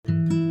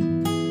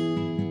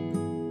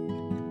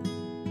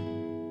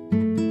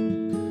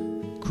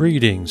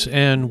Greetings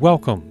and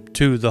welcome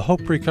to the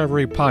Hope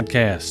Recovery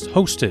Podcast,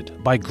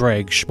 hosted by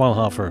Greg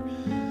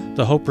Schmalhofer.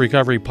 The Hope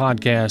Recovery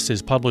Podcast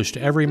is published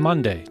every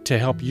Monday to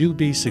help you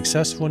be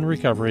successful in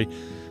recovery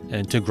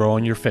and to grow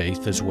in your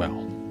faith as well.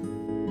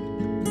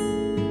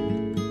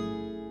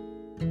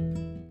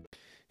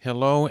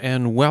 Hello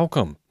and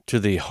welcome to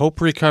the Hope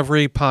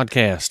Recovery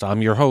Podcast.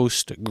 I'm your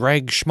host,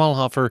 Greg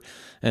Schmalhofer,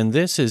 and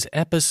this is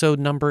episode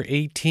number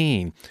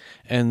 18.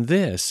 And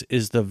this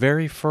is the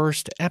very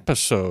first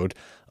episode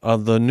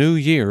of the new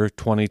year,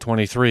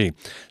 2023.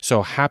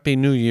 So happy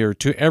New Year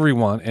to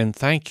everyone, and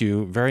thank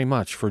you very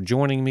much for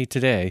joining me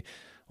today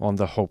on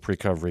the Hope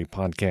Recovery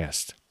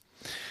Podcast.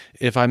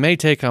 If I may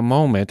take a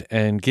moment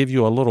and give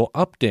you a little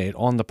update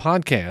on the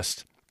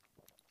podcast.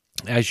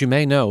 As you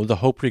may know, the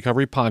Hope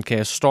Recovery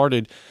Podcast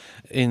started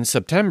in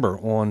September,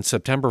 on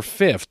September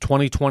 5th,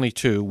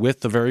 2022, with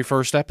the very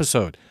first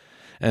episode.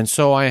 And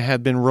so I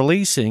have been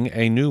releasing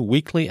a new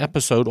weekly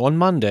episode on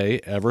Monday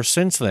ever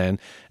since then,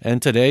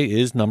 and today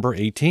is number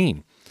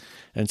 18.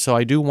 And so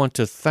I do want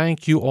to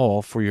thank you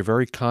all for your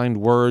very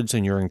kind words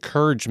and your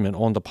encouragement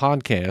on the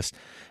podcast,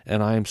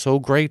 and I am so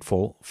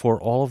grateful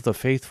for all of the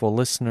faithful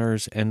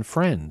listeners and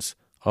friends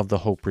of the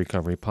Hope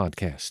Recovery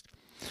Podcast.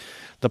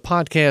 The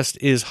podcast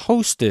is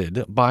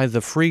hosted by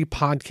the free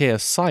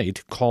podcast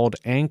site called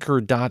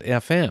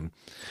Anchor.fm,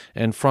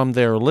 and from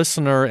their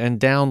listener and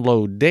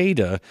download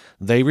data,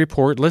 they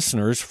report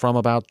listeners from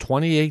about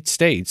 28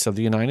 states of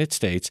the United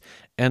States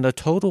and a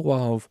total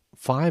of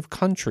 5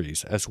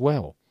 countries as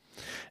well.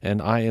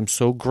 And I am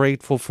so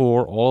grateful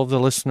for all of the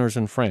listeners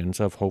and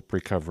friends of Hope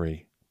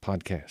Recovery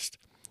Podcast.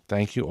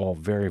 Thank you all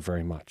very,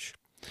 very much.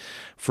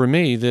 For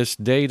me, this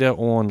data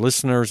on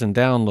listeners and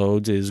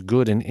downloads is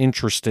good and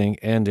interesting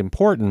and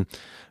important,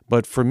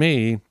 but for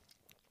me,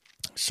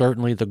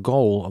 certainly the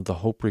goal of the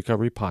Hope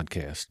Recovery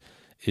Podcast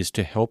is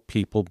to help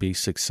people be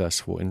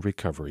successful in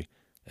recovery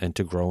and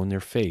to grow in their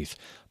faith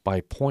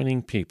by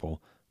pointing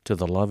people to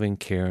the loving,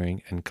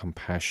 caring, and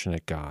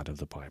compassionate God of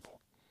the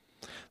Bible.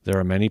 There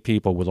are many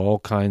people with all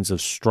kinds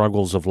of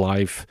struggles of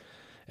life,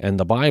 and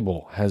the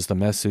Bible has the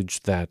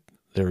message that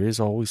there is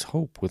always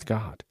hope with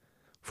God.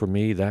 For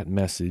me, that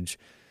message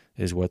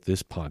is what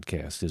this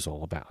podcast is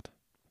all about.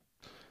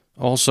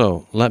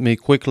 Also, let me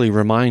quickly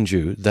remind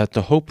you that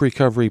the Hope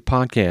Recovery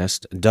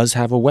Podcast does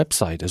have a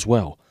website as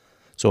well.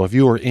 So if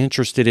you are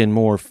interested in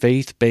more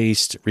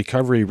faith-based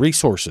recovery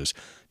resources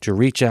to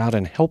reach out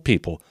and help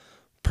people,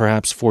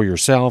 perhaps for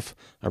yourself,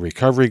 a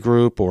recovery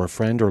group, or a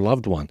friend or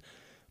loved one,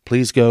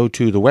 please go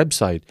to the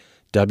website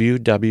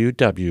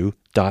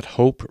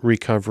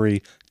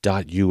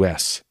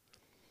www.hoperecovery.us.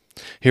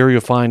 Here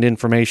you'll find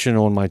information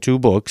on my 2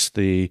 books.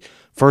 The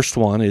first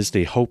one is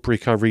the Hope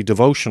Recovery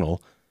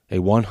Devotional, a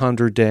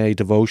 100-day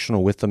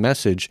devotional with the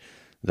message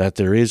that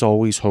there is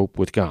always hope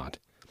with God.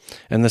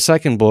 And the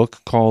second book,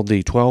 called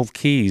The 12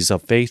 Keys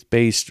of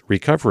Faith-Based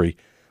Recovery,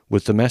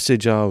 with the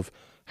message of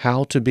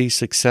how to be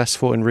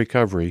successful in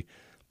recovery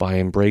by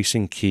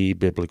embracing key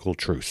biblical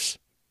truths.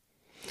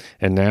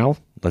 And now,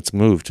 let's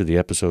move to the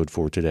episode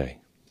for today.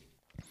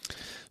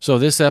 So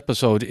this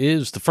episode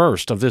is the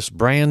first of this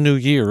brand new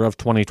year of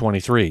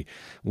 2023,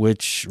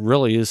 which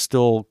really is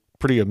still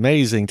pretty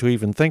amazing to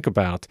even think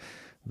about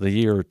the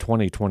year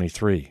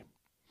 2023.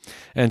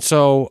 And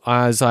so,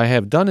 as I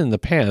have done in the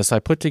past, I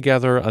put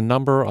together a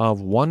number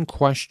of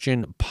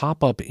one-question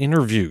pop-up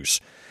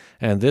interviews.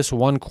 And this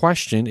one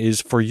question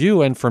is for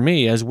you and for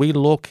me as we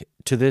look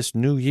to this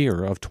new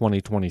year of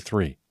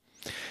 2023.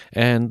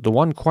 And the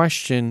one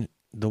question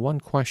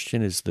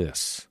is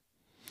this.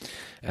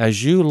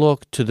 As you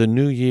look to the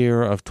new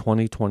year of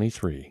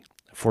 2023,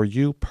 for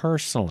you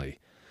personally,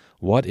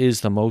 what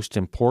is the most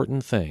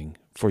important thing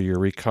for your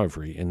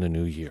recovery in the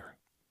new year?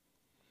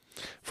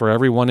 For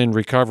everyone in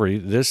recovery,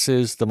 this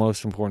is the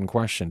most important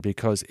question,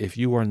 because if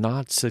you are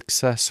not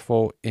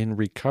successful in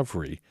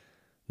recovery,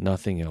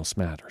 nothing else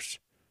matters.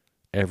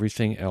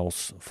 Everything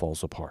else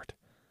falls apart.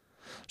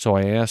 So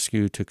I ask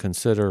you to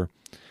consider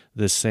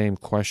this same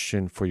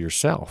question for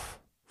yourself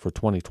for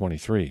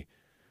 2023.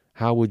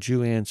 How would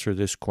you answer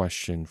this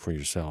question for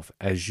yourself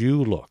as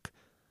you look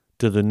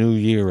to the new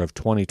year of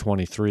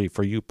 2023?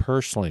 For you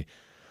personally,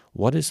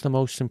 what is the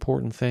most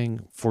important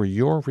thing for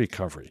your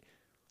recovery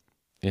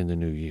in the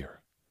new year?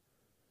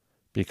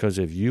 Because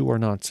if you are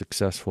not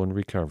successful in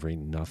recovery,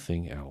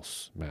 nothing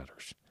else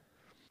matters.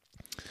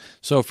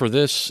 So for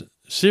this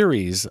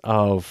series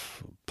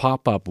of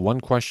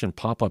one-question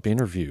pop-up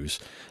interviews,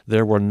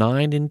 there were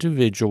 9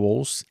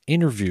 individuals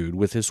interviewed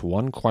with this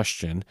one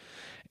question,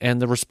 and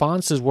the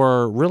responses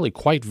were really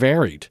quite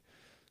varied.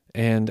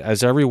 And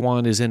as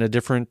everyone is in a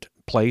different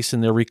place in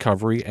their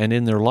recovery and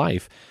in their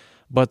life,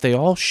 but they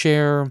all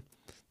share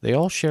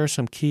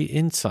some key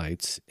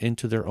insights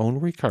into their own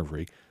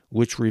recovery,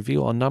 which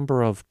reveal a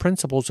number of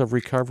principles of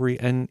recovery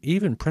and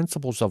even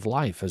principles of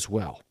life as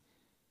well.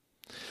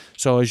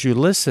 So as you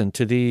listen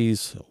to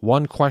these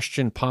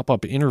one-question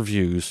pop-up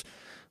interviews,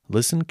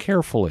 listen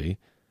carefully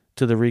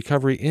to the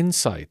recovery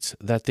insights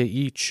that they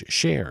each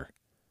share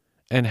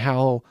and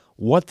how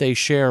what they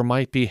share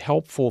might be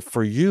helpful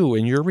for you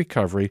in your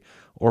recovery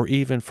or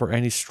even for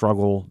any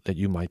struggle that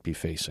you might be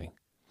facing.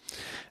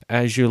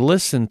 As you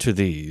listen to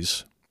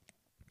these,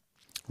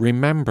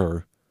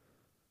 remember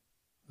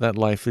that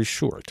life is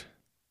short.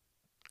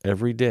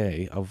 Every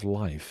day of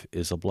life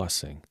is a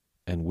blessing,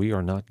 and we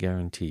are not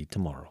guaranteed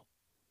tomorrow.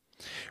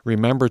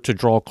 Remember to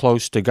draw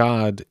close to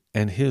God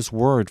and His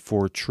Word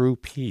for true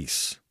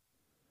peace.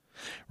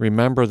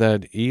 Remember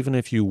that even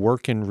if you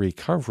work in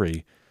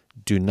recovery,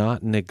 do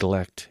not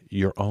neglect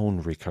your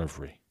own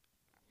recovery.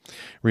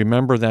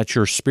 Remember that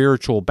your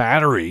spiritual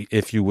battery,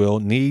 if you will,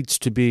 needs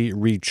to be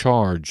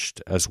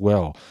recharged as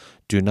well.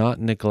 Do not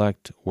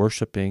neglect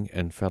worshiping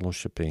and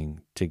fellowshipping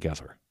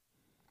together.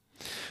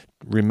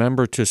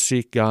 Remember to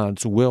seek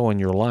God's will in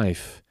your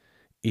life,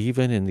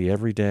 even in the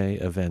everyday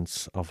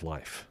events of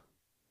life.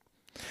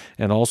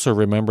 And also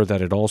remember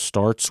that it all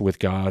starts with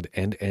God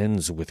and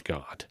ends with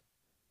God.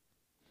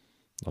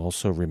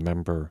 Also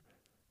remember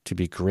to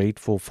be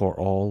grateful for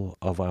all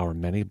of our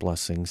many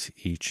blessings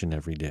each and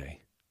every day.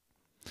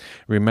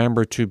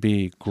 Remember to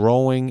be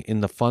growing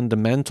in the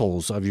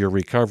fundamentals of your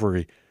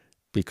recovery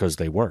because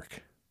they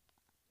work.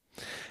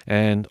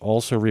 And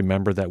also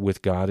remember that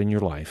with God in your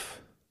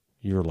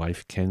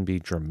life can be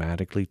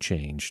dramatically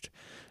changed.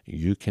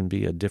 You can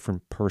be a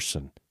different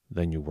person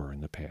than you were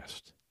in the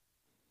past.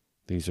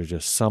 These are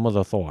just some of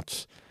the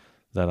thoughts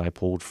that I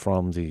pulled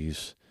from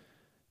these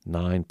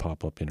 9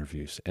 pop-up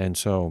interviews. And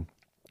so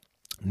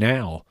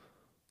now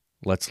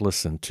let's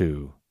listen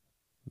to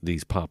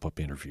these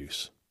pop-up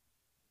interviews.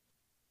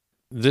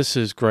 This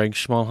is Greg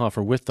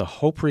Schmalhofer with the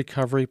Hope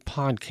Recovery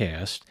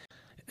Podcast,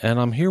 and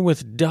I'm here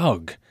with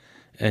Doug.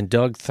 And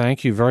Doug,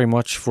 thank you very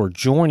much for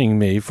joining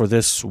me for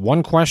this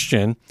one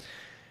question.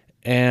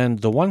 And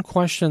the one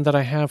question that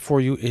I have for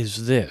you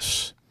is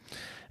this.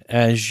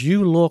 As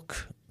you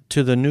look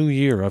to the new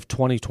year of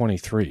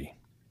 2023,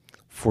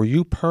 for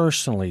you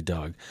personally,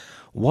 Doug,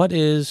 what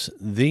is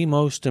the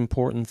most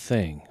important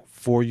thing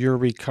for your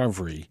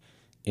recovery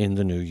in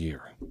the new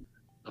year?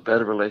 A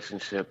better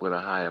relationship with a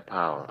higher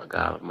power, a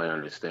God of my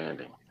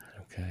understanding,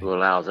 Okay. who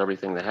allows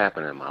everything to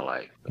happen in my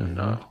life. And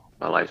Mm-hmm.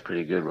 my life's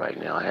pretty good right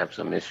now. I have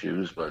some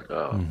issues, but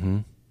Mm-hmm.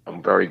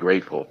 I'm very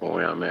grateful for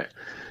where I'm at.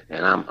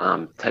 And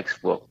I'm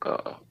textbook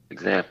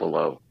example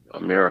of a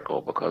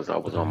miracle, because I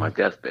was on my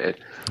deathbed,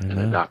 and the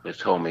Amen. doctors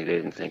told me they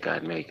didn't think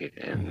I'd make it.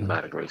 And Mm-hmm.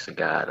 by the grace of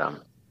God,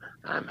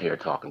 I'm here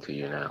talking to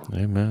you now.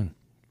 Amen.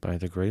 By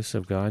the grace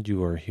of God,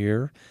 you are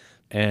here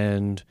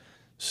and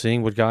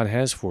seeing what God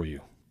has for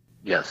you.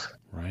 Yes.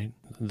 Right?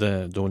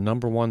 The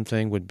number one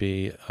thing would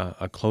be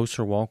a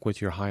closer walk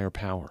with your higher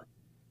power.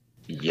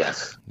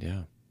 Yes.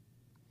 Yeah.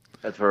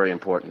 That's very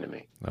important to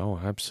me. Oh,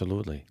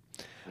 absolutely.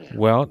 Yeah.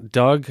 Well,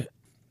 Doug,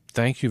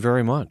 thank you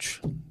very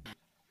much.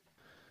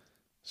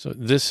 So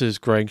this is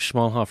Greg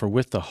Schmalhofer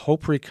with the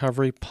Hope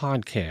Recovery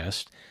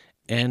Podcast,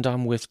 and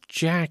I'm with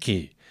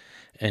Jackie.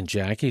 And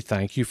Jackie,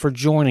 thank you for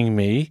joining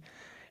me.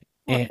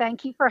 Well,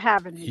 thank you for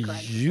having me,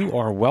 Greg. You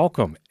are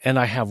welcome. And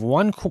I have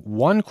one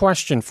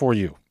question for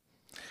you.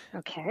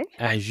 Okay.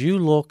 As you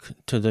look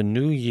to the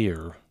new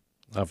year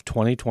of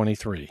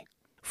 2023,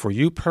 for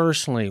you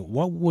personally,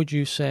 what would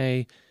you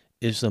say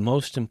is the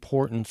most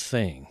important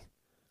thing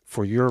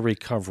for your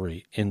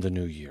recovery in the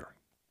new year?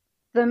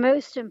 The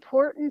most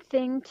important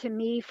thing to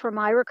me for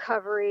my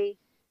recovery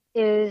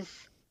is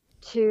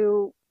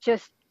to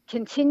just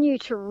continue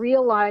to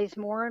realize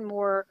more and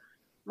more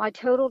my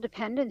total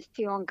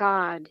dependency on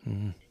God.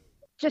 Mm-hmm.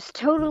 Just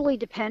totally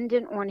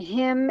dependent on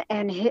Him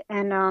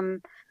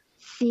and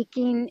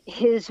seeking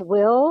His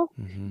will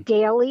Mm-hmm.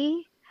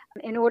 daily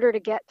in order to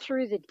get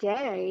through the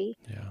day.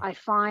 Yeah. I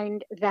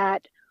find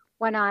that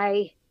when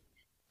I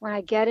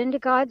get into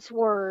God's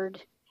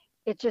Word,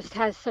 it just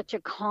has such a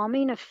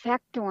calming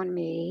effect on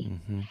me.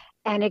 Mm-hmm.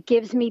 And it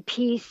gives me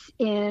peace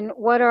in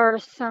what are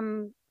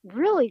some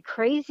really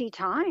crazy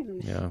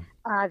times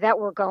that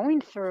we're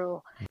going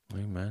through.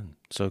 Amen.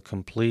 So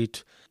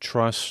complete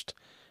trust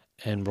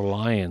and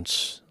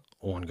reliance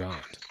on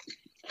God.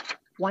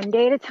 One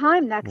day at a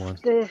time. That's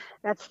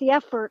the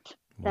effort.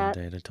 One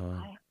day at a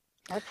time.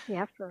 That's the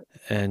effort.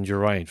 And you're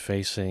right,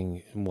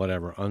 facing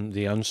whatever,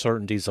 the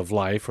uncertainties of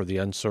life or the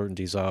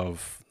uncertainties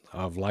of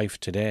life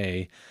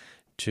today,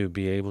 to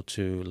be able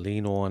to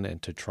lean on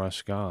and to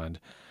trust God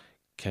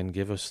can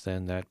give us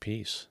then that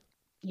peace.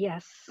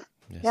 Yes.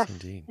 Yes,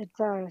 indeed. It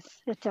does.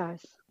 It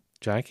does.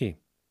 Jackie,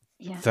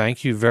 yeah.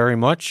 Thank you very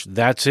much.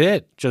 That's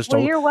it.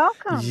 You're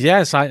welcome.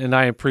 Yes, I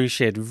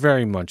appreciate it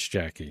very much,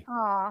 Jackie.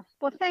 Well,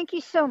 thank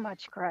you so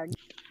much, Greg.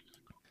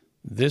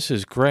 This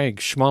is Greg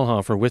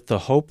Schmalhofer with the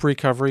Hope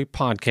Recovery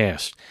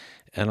Podcast,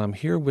 and I'm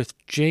here with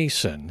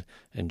Jason.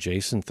 And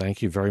Jason,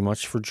 thank you very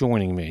much for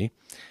joining me.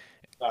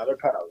 Not a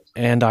problem.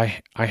 And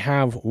I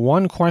have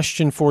one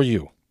question for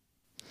you.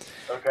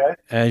 Okay.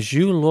 As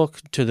you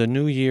look to the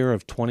new year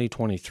of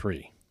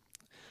 2023,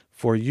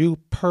 for you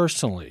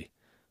personally,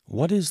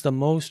 what is the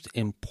most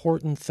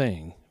important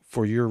thing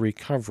for your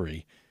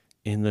recovery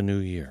in the new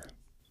year?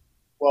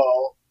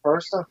 Well,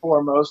 first and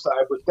foremost,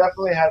 I would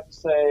definitely have to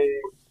say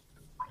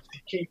to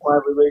keep my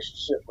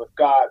relationship with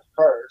God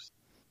first,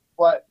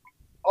 but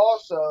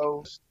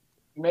also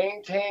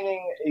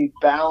maintaining a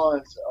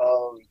balance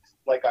of,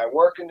 like, I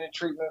work in the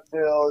treatment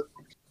field,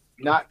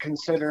 not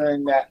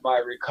considering that my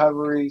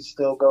recovery is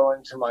still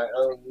going to my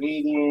own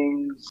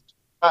meetings,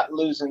 not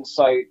losing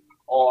sight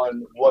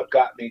on what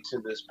got me to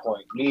this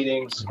point.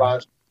 Meetings,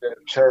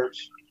 sponsorship,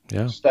 church,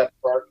 Yeah. step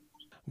work.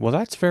 Well,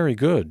 that's very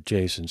good,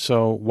 Jason.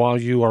 So while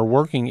you are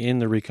working in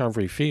the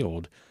recovery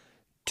field,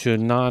 to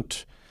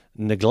not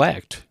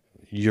neglect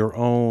your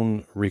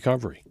own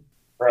recovery.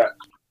 Correct.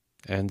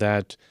 And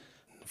that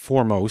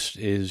foremost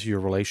is your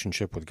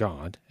relationship with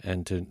God,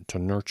 and to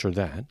nurture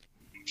that.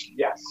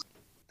 Yes.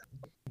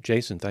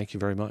 Jason, thank you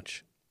very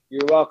much.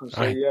 You're welcome,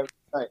 sir. All right. You have a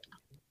good night.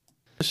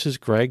 This is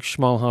Greg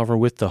Schmalhofer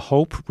with the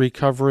Hope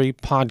Recovery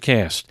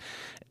Podcast,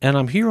 and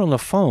I'm here on the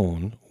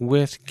phone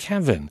with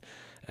Kevin.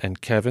 And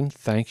Kevin,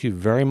 thank you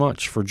very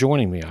much for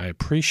joining me. I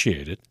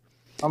appreciate it.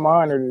 I'm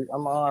honored.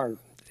 I'm honored.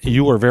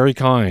 You are very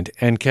kind.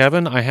 And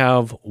Kevin, I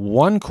have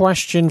one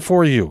question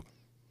for you.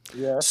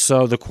 Yes.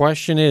 So the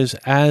question is,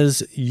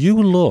 as you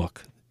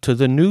look to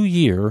the new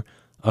year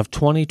of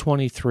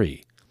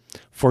 2023,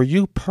 for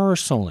you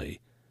personally,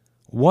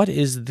 what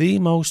is the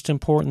most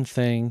important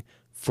thing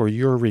for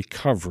your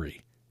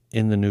recovery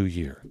in the new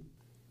year?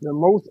 The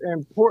most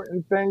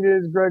important thing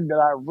is, Greg, that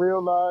I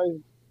realize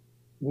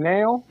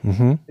now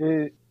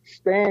is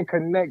staying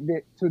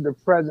connected to the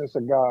presence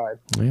of God.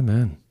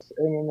 Amen.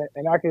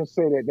 And I can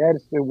say that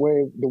that's the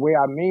way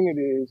I mean it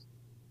is,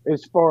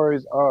 as far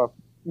as,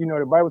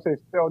 the Bible says,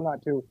 fail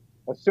not to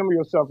assemble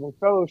yourself in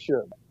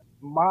fellowship.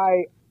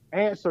 My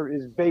answer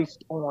is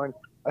based on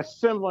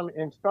assembling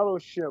in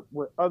fellowship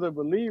with other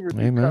believers.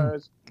 Amen.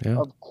 Because Yeah.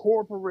 of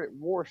corporate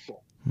worship.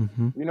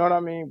 Mm-hmm. You know what I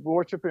mean?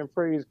 Worship and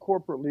praise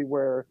corporately,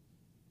 where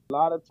a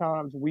lot of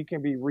times we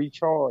can be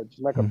recharged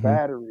like a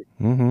battery.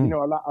 Mm-hmm. You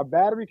know, a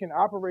battery can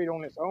operate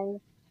on its own,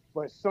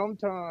 but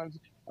sometimes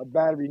a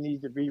battery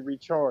needs to be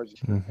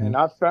recharged. Mm-hmm. And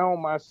I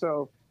found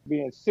myself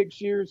being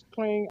 6 years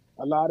clean.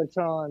 A lot of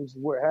times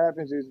what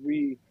happens is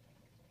we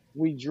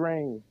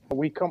drain.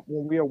 When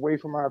we're away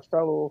from our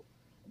fellow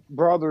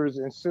brothers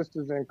and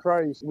sisters in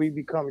Christ, we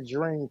become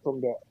drained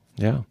from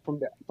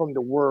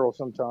the world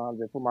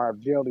sometimes, and from our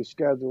daily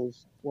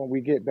schedules. When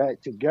we get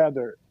back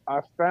together, I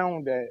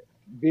found that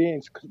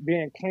being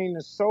clean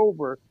and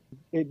sober,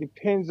 it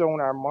depends on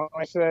our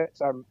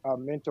mindsets, our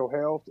mental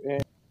health,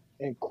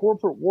 and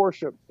corporate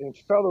worship and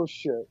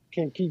fellowship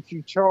can keep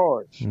you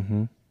charged.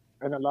 Mm-hmm.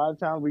 And a lot of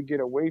times we get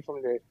away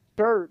from the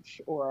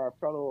church or our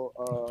fellow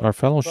Our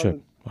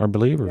fellowship, our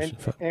believers.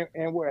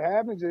 and what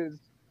happens is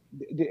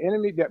the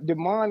enemy, the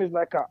mind is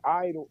like an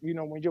idol. You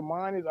know, when your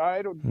mind is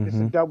idle, it's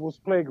a devil's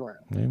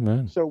playground.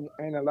 Amen. So,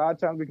 and a lot of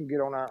times we can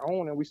get on our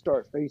own and we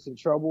start facing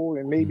trouble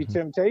and maybe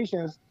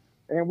temptations,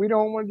 and we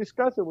don't want to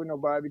discuss it with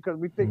nobody because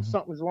we think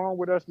something's wrong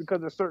with us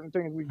because of certain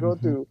things we go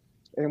through.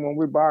 And when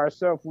we're by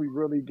ourselves, we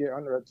really get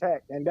under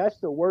attack. And that's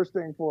the worst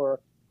thing for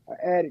an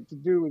addict to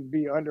do, is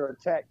be under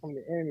attack from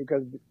the enemy,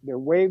 because the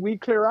way we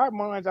clear our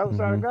minds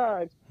outside of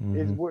God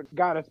is what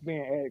got us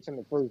being addicts in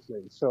the first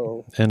place.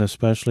 So, and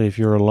especially if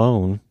you're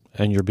alone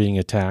and you're being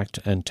attacked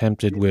and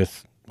tempted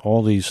with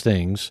all these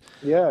things,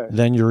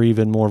 then you're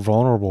even more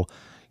vulnerable.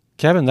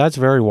 Kevin, that's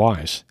very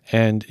wise.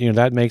 And,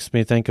 that makes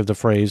me think of the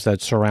phrase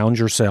that surround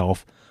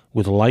yourself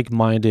with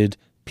like-minded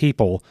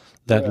people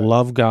that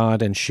love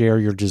God and share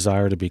your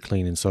desire to be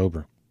clean and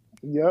sober.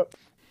 Yep.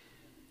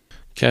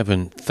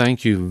 Kevin,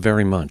 thank you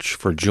very much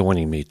for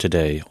joining me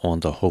today on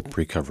the Hope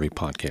Recovery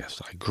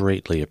Podcast. I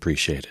greatly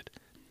appreciate it.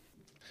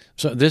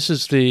 So this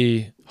is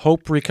the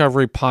Hope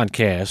Recovery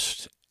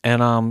Podcast,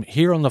 and I'm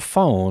here on the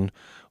phone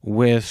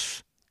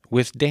with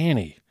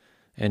Danny.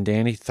 And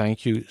Danny,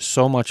 thank you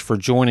so much for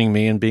joining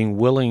me and being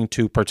willing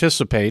to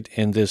participate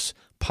in this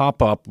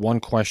pop-up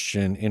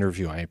one-question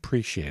interview. I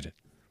appreciate it.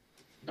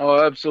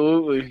 Oh,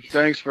 absolutely.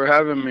 Thanks for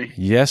having me.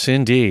 Yes,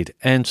 indeed.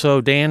 And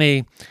so,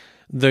 Danny,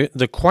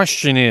 the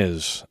question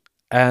is,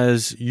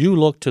 as you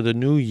look to the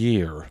new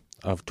year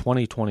of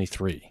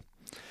 2023,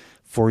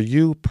 for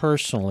you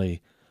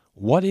personally,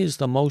 what is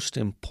the most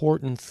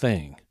important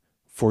thing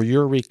for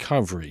your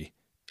recovery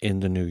in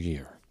the new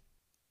year?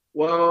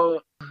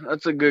 Well,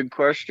 that's a good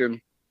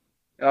question.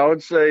 I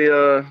would say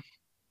the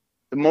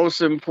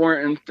most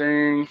important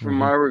thing for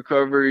my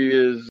recovery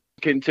is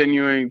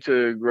continuing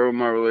to grow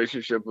my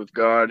relationship with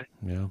God.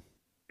 Yeah.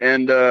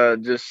 And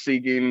just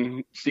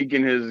seeking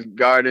his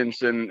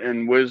guidance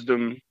and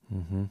wisdom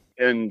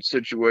in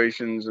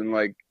situations and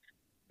like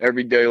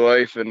everyday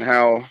life, and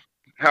how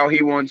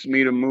he wants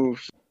me to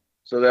move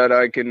so that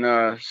I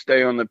can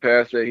stay on the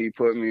path that he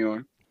put me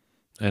on.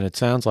 And it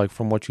sounds like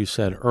from what you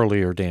said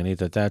earlier, Danny,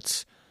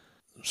 that's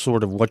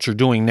sort of what you're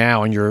doing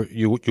now, and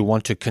you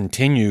want to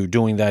continue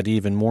doing that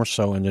even more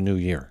so in the new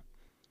year.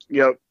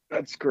 Yep,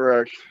 that's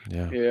correct.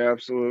 Yeah,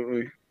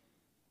 absolutely.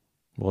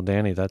 Well,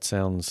 Danny, that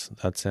sounds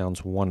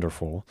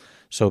wonderful.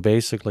 So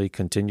basically,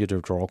 continue to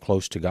draw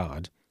close to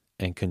God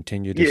and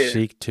continue to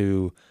seek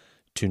to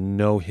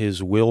know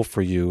His will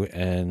for you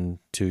and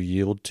to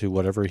yield to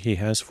whatever He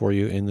has for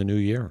you in the new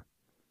year.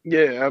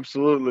 Yeah,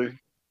 absolutely.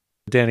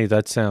 Danny,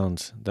 that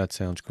sounds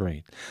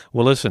great.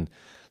 Well, listen,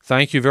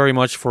 thank you very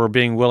much for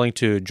being willing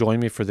to join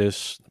me for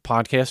this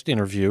podcast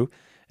interview,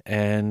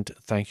 and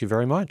thank you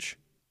very much.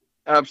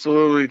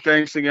 Absolutely.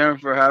 Thanks again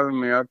for having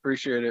me. I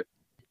appreciate it.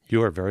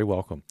 You are very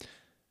welcome.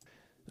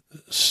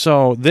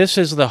 So this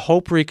is the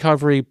Hope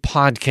Recovery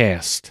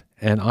Podcast,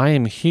 and I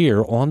am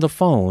here on the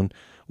phone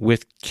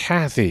with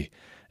Kathy.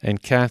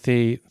 And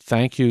Kathy,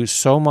 thank you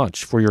so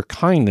much for your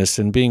kindness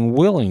and being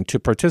willing to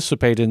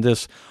participate in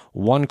this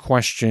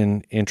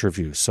one-question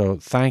interview. So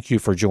thank you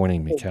for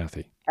joining me,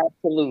 Kathy.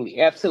 Absolutely,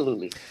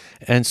 absolutely.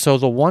 And so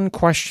the one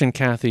question,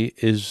 Kathy,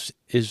 is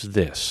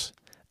this.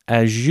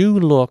 As you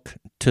look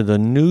to the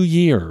new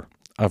year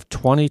of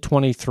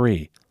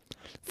 2023,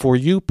 for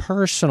you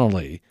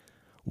personally,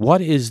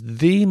 what is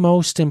the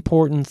most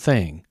important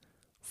thing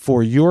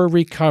for your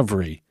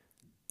recovery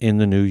in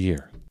the new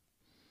year?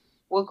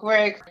 Well,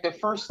 Greg, the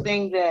first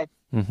thing that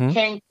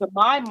came to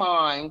my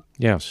mind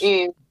Yes.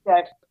 is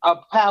that a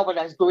power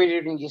that's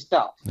greater than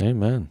yourself.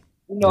 Amen.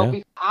 You know, Yeah.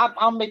 because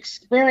I'm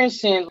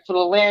experiencing for the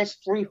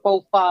last 3,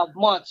 4, 5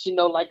 months, you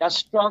know, like I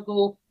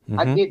struggle,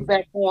 I get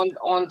back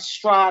on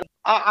stride.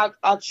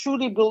 I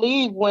truly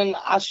believe when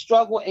I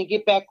struggle and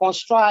get back on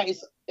stride,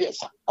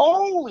 it's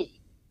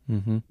only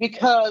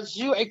because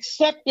you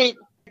accepted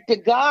the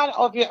God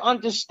of your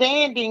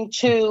understanding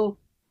to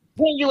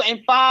continue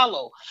and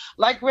follow.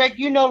 Like Greg,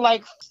 you know,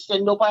 like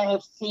nobody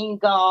has seen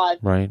God,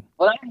 Right.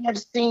 but I have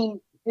seen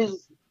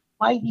His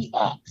mighty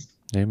acts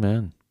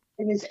Amen.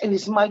 and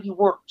His mighty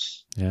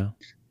works. Yeah.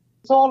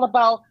 It's all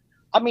about.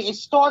 I mean, it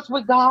starts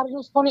with God and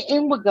it's going to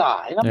end with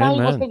God. And I'm not even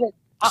going to say that.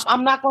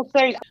 I'm not going to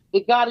say the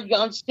God of your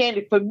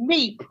understanding. For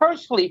me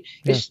personally,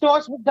 it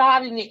starts with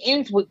God and it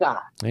ends with God.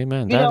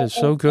 Amen. You That know, is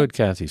so good,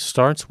 Kathy.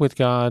 Starts with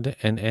God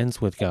and ends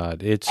with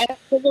God.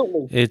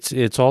 Absolutely.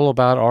 It's all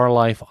about our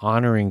life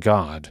honoring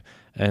God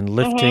and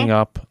lifting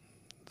up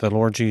the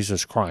Lord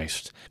Jesus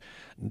Christ.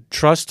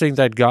 Trusting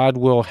that God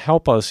will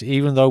help us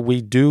even though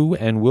we do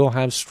and will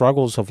have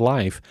struggles of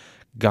life.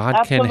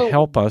 God can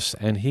help us,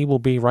 and He will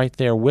be right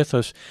there with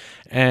us.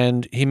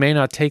 And He may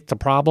not take the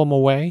problem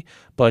away,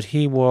 but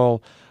He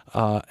will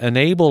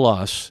enable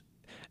us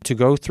to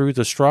go through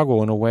the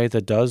struggle in a way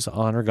that does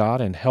honor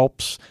God and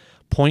helps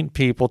point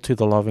people to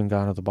the loving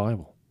God of the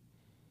Bible.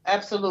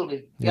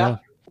 Absolutely. Yeah.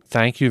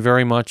 Thank you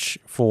very much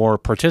for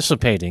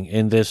participating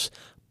in this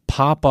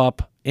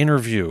pop-up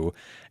interview,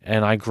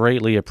 and I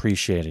greatly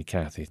appreciate it,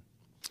 Kathy.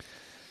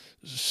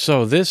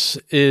 So this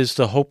is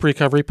the Hope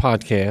Recovery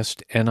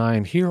Podcast, and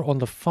I'm here on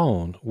the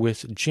phone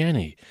with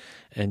Jenny.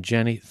 And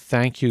Jenny,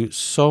 thank you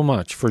so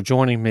much for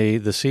joining me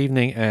this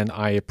evening, and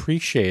I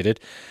appreciate it.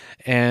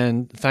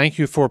 And thank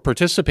you for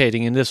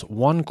participating in this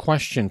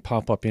one-question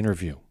pop-up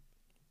interview.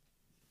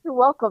 You're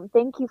welcome.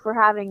 Thank you for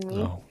having me.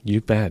 Oh,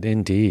 you bet,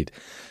 indeed.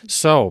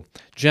 So,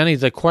 Jenny,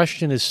 the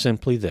question is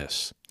simply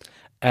this.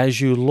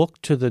 As you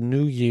look to the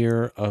new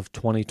year of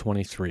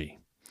 2023,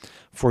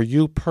 for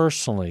you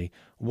personally,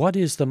 what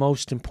is the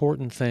most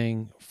important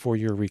thing for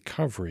your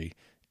recovery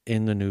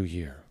in the new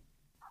year?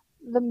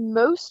 The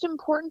most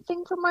important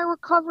thing for my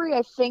recovery,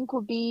 I think,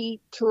 would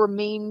be to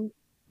remain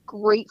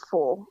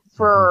grateful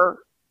for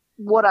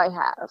what I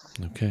have.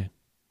 Okay.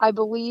 I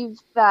believe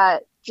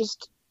that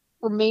just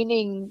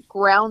remaining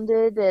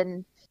grounded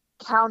and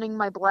counting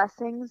my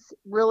blessings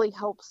really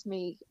helps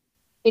me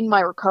in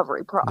my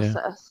recovery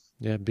process.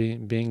 Yeah,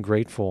 being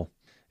grateful.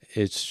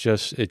 It's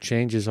just, it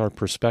changes our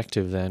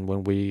perspective then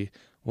when we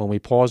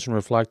pause and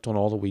reflect on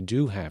all that we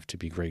do have to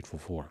be grateful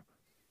for.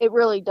 It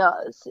really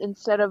does.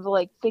 Instead of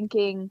like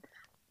thinking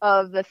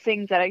of the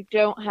things that I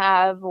don't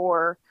have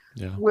or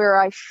where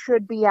I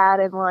should be at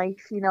in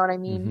life, you know what I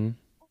mean?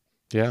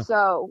 Yeah.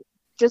 So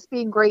just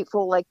being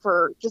grateful, like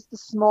for just the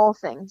small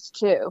things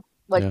too,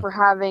 like for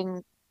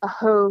having a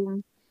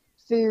home,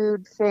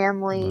 food,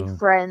 family,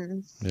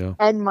 friends,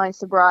 and my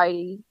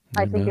sobriety.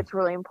 I think it's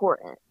really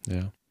important.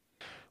 Yeah.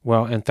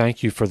 Well, and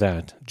thank you for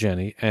that,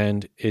 Jenny.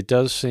 And it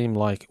does seem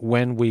like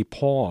when we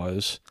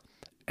pause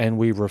and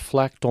we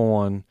reflect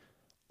on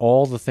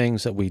all the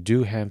things that we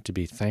do have to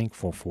be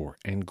thankful for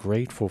and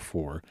grateful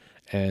for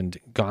and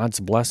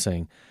God's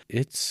blessing,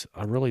 it's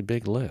a really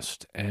big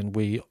list. And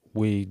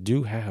we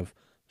do have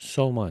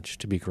so much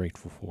to be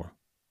grateful for.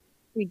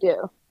 We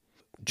do.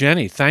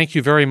 Jenny, thank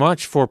you very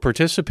much for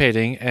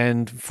participating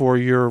and for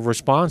your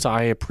response.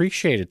 I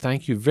appreciate it.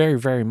 Thank you very,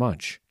 very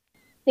much.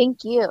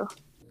 Thank you.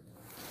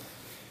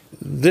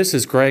 This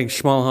is Greg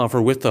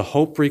Schmalhofer with the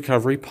Hope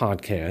Recovery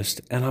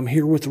Podcast, and I'm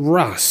here with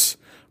Russ.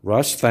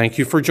 Russ, thank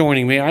you for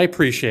joining me. I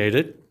appreciate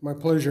it. My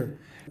pleasure.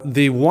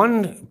 The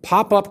one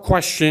pop-up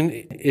question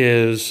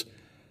is,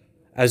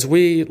 as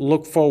we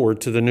look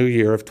forward to the new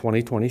year of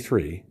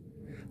 2023,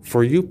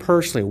 for you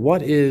personally,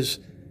 what is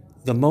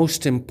the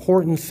most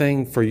important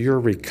thing for your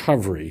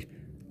recovery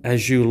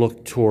as you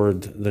look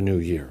toward the new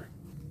year?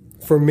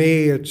 For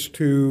me, it's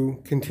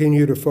to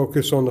continue to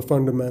focus on the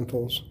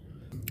fundamentals,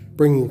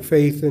 bringing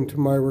faith into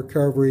my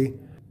recovery,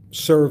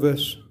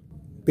 service,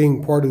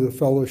 being part of the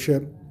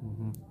fellowship,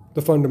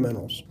 the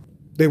fundamentals.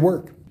 They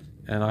work.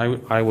 And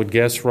I would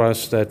guess,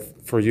 Russ,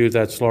 that for you,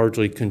 that's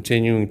largely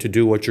continuing to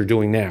do what you're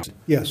doing now.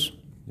 Yes.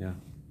 Yeah.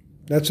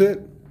 That's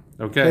it.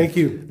 Okay. Thank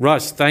you.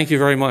 Russ, thank you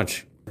very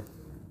much.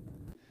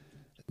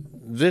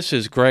 This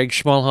is Greg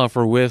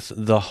Schmalhofer with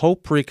the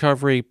Hope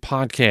Recovery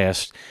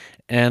Podcast,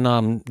 and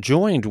I'm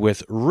joined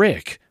with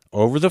Rick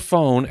over the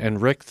phone.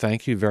 And Rick,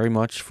 thank you very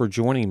much for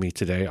joining me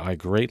today. I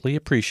greatly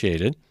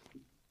appreciate it.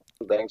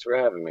 Thanks for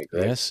having me,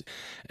 Greg. Yes.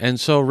 And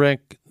so,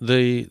 Rick,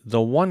 the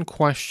one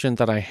question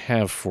that I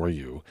have for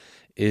you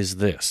is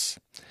this.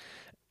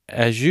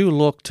 As you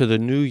look to the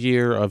new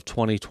year of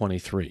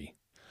 2023,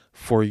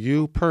 for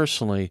you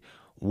personally,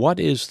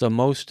 what is the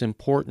most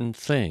important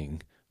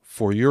thing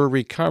for your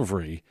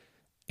recovery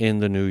in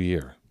the new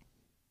year?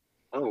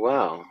 Oh,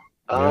 wow.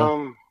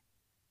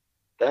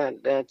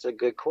 That's a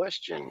good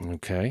question.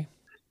 Okay.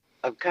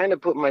 I've kind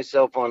of put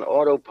myself on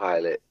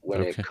autopilot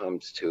when it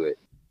comes to it.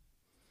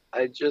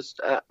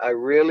 I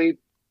really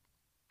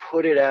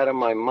put it out of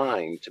my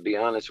mind, to be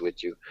honest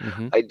with you.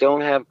 Mm-hmm. I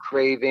don't have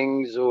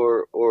cravings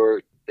or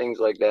things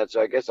like that,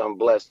 so I guess I'm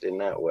blessed in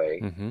that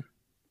way. Mm-hmm.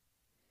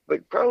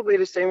 But probably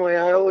the same way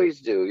I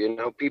always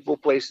do, people,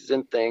 places,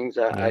 and things.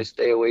 I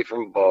stay away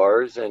from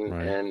bars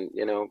and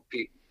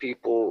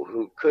people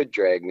who could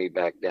drag me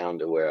back down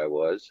to where I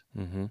was,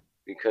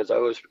 because I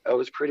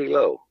was pretty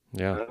low.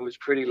 Yeah, I was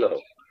pretty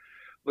low.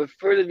 But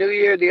for the new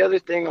year, the other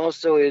thing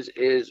also is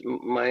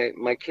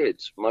my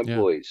kids, my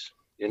boys.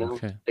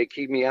 They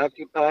keep me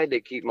occupied.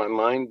 They keep my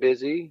mind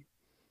busy.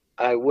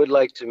 I would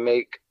like to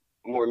make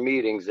more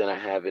meetings than I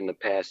have in the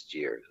past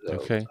year.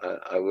 So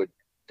I would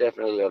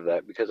definitely love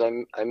that, because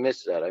I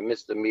miss that. I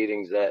miss the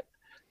meetings that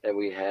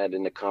we had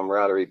in the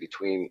camaraderie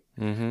between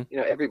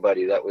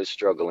everybody that was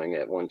struggling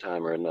at one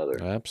time or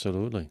another.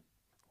 Absolutely.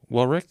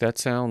 Well, Rick, that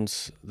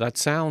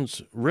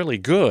sounds really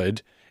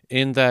good.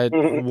 In that,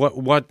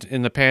 what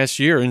in the past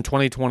year, in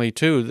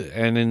 2022,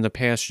 and in the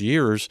past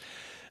years,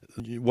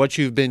 what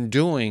you've been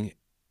doing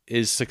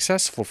is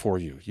successful for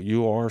you.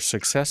 You are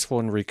successful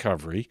in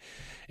recovery,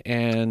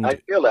 and I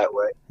feel that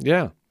way.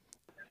 Yeah,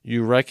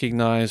 you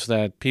recognize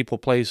that people,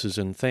 places,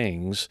 and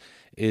things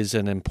is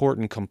an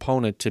important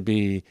component to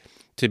be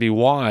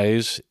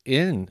wise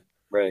in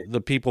the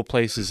people,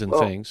 places, and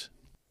things.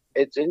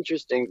 It's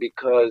interesting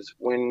because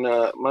when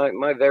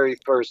my very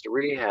first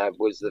rehab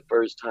was the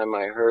first time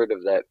I heard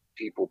of that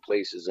people,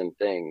 places, and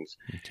things.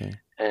 Okay.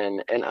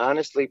 And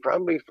honestly,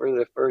 probably for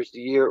the first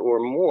year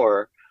or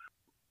more,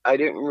 I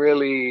didn't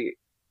really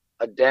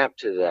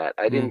adapt to that.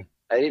 I didn't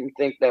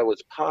think that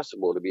was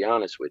possible, to be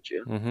honest with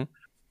you. Mm-hmm.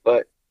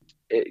 But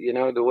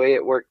the way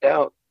it worked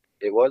out,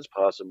 it was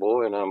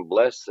possible, and I'm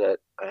blessed that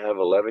I have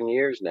 11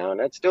 years now,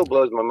 and that still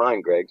blows my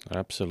mind, Greg.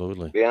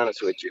 Absolutely. To be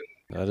honest with you.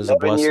 That is a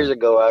blessing. 11 years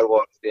ago, I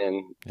walked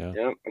in.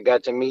 Yeah. I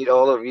got to meet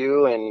all of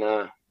you,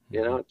 and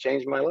it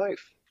changed my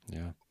life.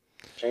 Yeah.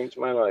 Changed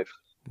my life.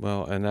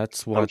 Well, and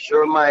that's what I'm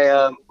sure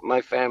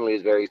my family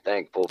is very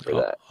thankful for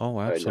that. Oh,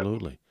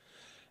 absolutely.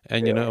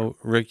 And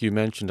Rick, you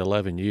mentioned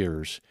 11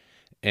 years,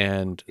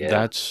 and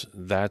that's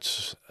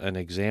an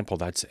example.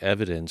 That's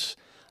evidence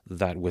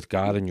that with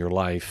God in your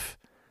life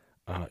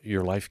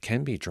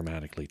can be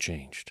dramatically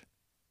changed.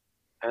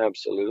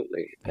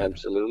 Absolutely.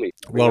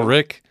 Well,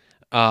 Rick,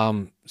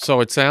 so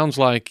it sounds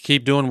like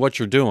keep doing what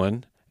you're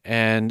doing,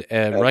 and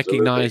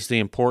recognize the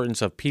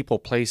importance of people,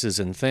 places,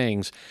 and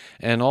things.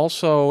 And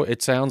also,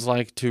 it sounds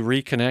like to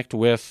reconnect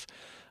with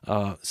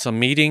some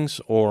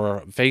meetings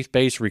or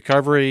faith-based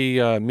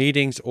recovery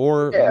meetings,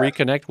 or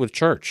reconnect with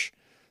church,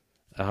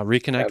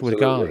 reconnect with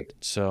God.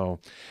 So,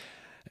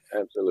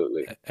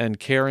 absolutely. And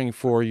caring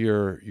for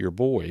your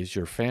boys,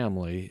 your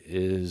family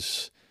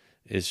is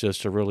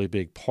just a really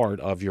big part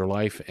of your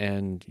life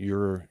and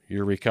your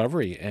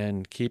recovery,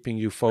 and keeping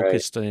you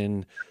focused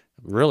in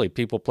really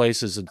people,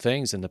 places, and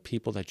things, and the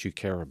people that you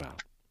care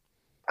about.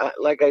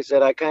 Like I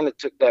said, I kind of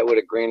took that with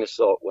a grain of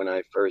salt when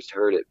I first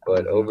heard it,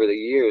 but over the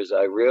years,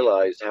 I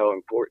realized how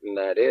important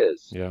that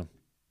is. Yeah.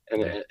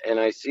 And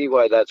I see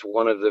why that's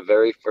one of the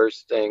very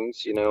first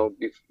things,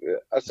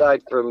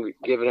 aside from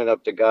giving it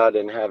up to God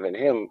and having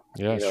Him,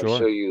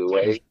 show you the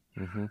way.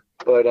 Mm-hmm.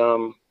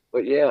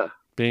 But yeah.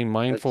 Being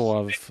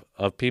mindful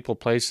of people,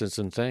 places,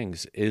 and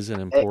things is an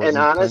important. And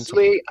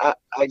honestly, I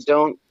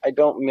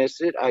don't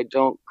miss it. I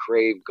don't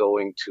crave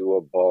going to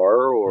a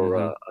bar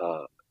or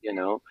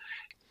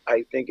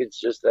I think it's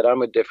just that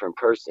I'm a different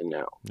person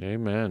now.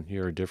 Amen.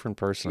 You're a different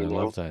person. I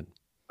love that.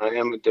 I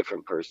am a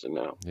different person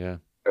now. Yeah.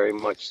 Very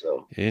much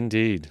so.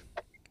 Indeed.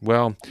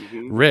 Well,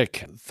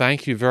 Rick,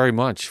 thank you very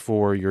much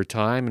for your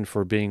time and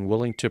for being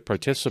willing to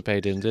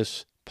participate in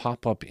this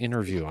pop-up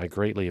interview. I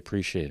greatly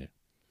appreciate it.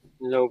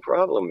 No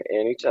problem.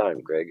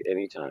 Anytime, Greg.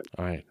 Anytime.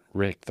 All right.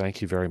 Rick,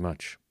 thank you very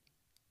much.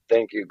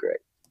 Thank you, Greg.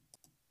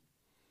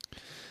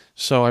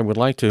 So I would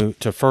like to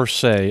first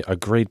say a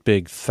great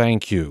big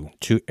thank you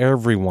to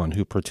everyone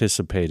who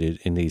participated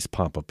in these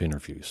pop-up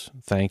interviews.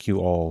 Thank you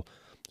all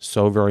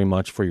so very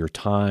much for your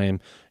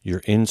time,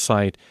 your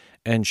insight,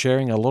 and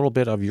sharing a little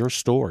bit of your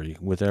story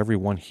with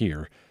everyone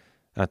here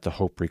at the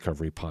Hope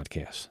Recovery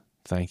Podcast.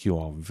 Thank you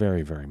all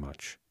very, very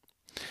much.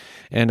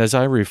 And as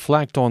I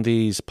reflect on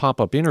these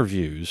pop-up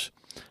interviews,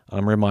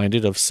 I'm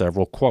reminded of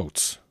several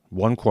quotes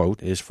One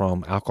quote is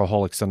from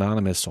Alcoholics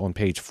Anonymous on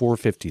page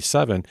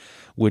 457,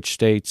 which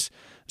states,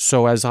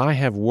 "So as I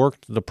have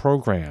worked the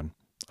program,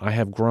 I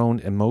have grown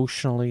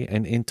emotionally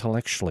and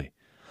intellectually.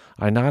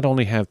 I not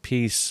only have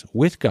peace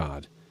with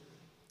God,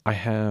 I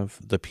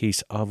have the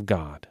peace of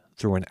God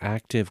through an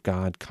active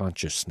God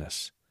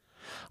consciousness.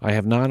 I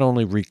have not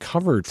only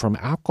recovered from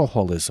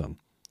alcoholism,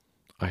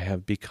 I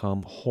have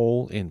become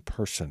whole in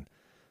person,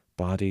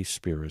 body,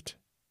 spirit,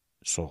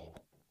 soul."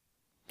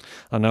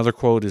 Another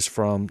quote is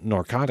from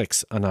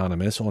Narcotics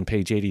Anonymous on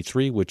page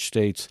 83, which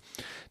states,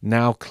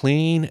 "Now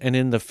clean and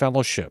in the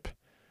fellowship,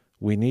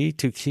 we need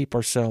to keep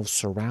ourselves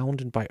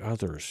surrounded by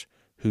others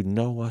who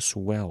know us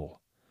well.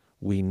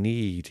 We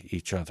need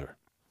each other."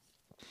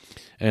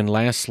 And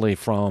lastly,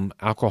 from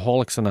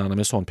Alcoholics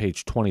Anonymous on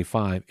page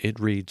 25, it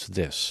reads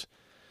this: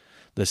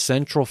 "The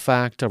central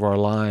fact of our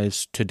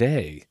lives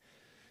today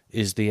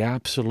is the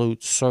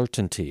absolute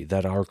certainty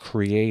that our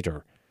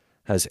Creator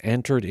has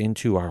entered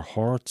into our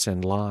hearts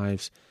and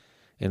lives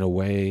in a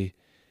way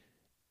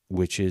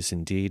which is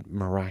indeed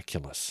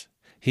miraculous.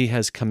 He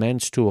has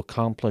commenced to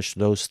accomplish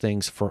those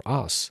things for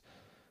us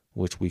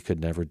which we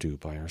could never do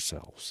by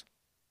ourselves."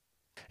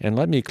 And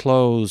let me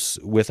close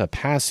with a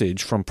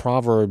passage from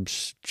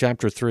Proverbs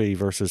chapter 3,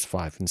 verses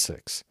 5 and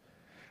 6,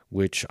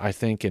 which I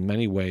think in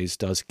many ways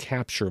does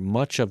capture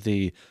much of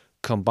the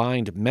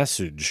combined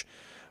message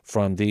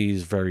from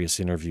these various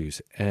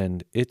interviews.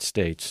 And it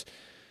states,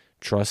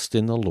 "Trust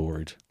in the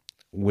Lord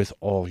with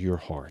all your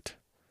heart.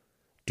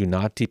 Do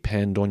not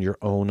depend on your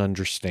own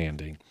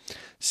understanding.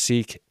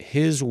 Seek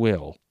His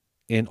will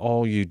in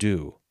all you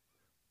do,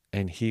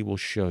 and He will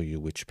show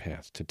you which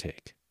path to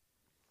take."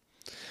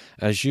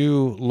 As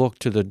you look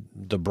to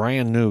the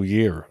brand new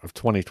year of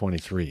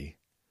 2023,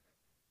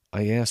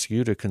 I ask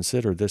you to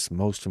consider this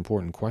most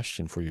important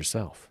question for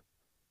yourself.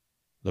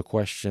 The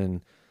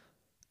question,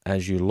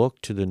 as you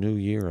look to the new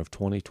year of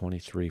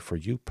 2023, for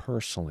you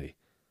personally,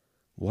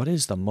 what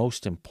is the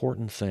most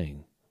important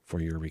thing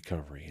for your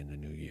recovery in the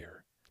new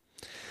year?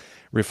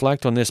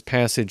 Reflect on this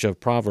passage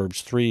of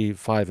Proverbs 3,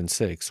 5, and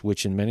 6,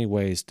 which in many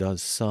ways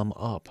does sum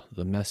up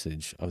the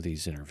message of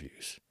these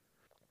interviews.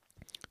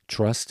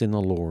 Trust in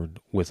the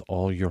Lord with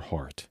all your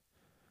heart.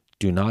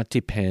 Do not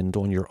depend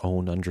on your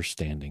own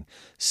understanding.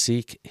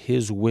 Seek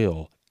His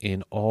will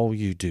in all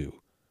you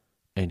do,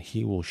 and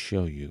He will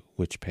show you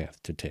which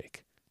path to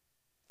take.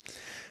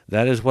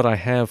 That is what I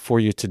have for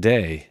you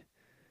today.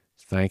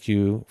 Thank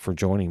you for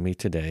joining me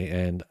today,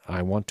 and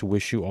I want to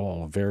wish you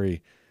all a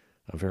very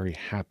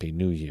happy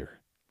new year.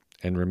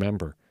 And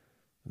remember,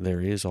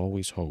 there is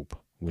always hope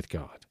with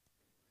God.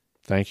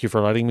 Thank you for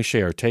letting me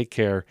share. Take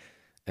care,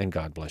 and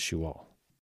God bless you all.